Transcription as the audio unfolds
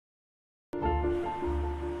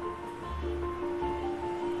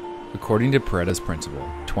According to Pareto's principle,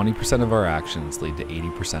 20% of our actions lead to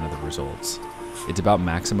 80% of the results. It's about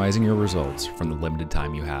maximizing your results from the limited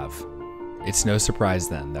time you have. It's no surprise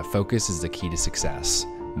then that focus is the key to success,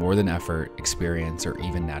 more than effort, experience, or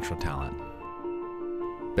even natural talent.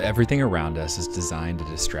 But everything around us is designed to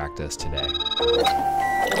distract us today.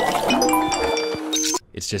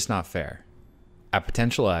 It's just not fair. At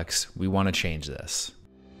Potential X, we want to change this.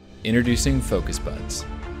 Introducing FocusBuds,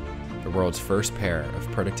 the world's first pair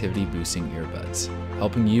of productivity-boosting earbuds,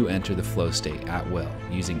 helping you enter the flow state at will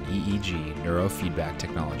using EEG Neurofeedback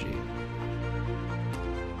technology.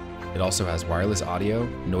 It also has wireless audio,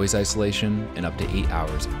 noise isolation, and up to 8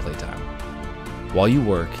 hours of playtime. While you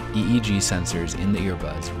work, EEG sensors in the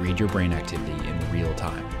earbuds read your brain activity in real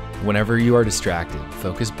time. Whenever you are distracted,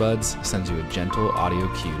 FocusBuds sends you a gentle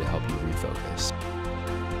audio cue to help you refocus.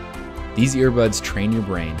 These earbuds train your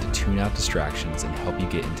brain to tune out distractions and help you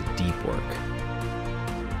get into deep work.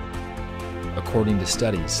 According to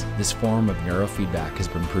studies, this form of neurofeedback has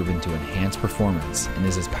been proven to enhance performance and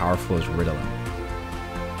is as powerful as Ritalin.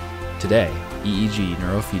 Today, EEG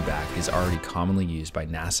Neurofeedback is already commonly used by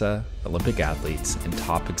NASA, Olympic athletes, and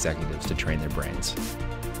top executives to train their brains.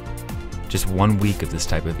 Just 1 week of this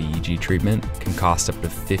type of EEG treatment can cost up to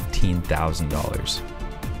 $15,000.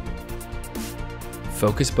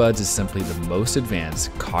 FocusBuds is simply the most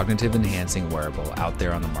advanced cognitive-enhancing wearable out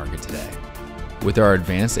there on the market today. With our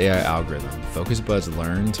advanced AI algorithm, FocusBuds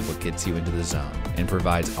learns what gets you into the zone and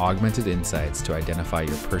provides augmented insights to identify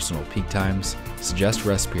your personal peak times, suggest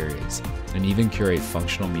rest periods, and even curate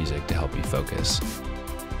functional music to help you focus.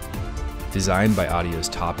 Designed by audio's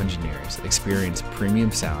top engineers, experience premium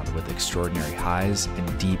sound with extraordinary highs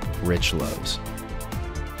and deep, rich lows.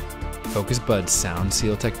 FocusBuds Sound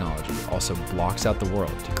Seal technology also blocks out the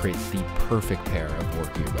world to create the perfect pair of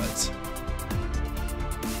work earbuds.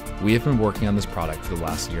 We have been working on this product for the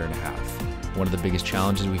last year and a half. One of the biggest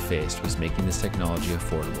challenges we faced was making this technology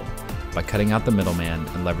affordable. By cutting out the middleman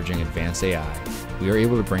and leveraging advanced AI, we are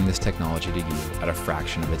able to bring this technology to you at a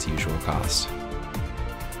fraction of its usual cost.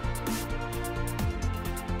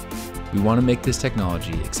 We want to make this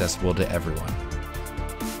technology accessible to everyone.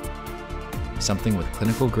 Something with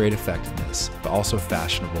clinical grade effectiveness, but also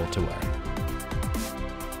fashionable to wear.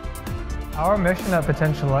 Our mission at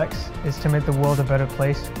Potential X is to make the world a better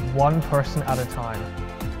place, one person at a time.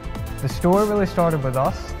 The story really started with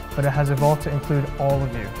us, but it has evolved to include all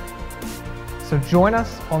of you. So join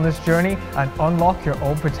us on this journey and unlock your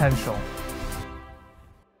own potential.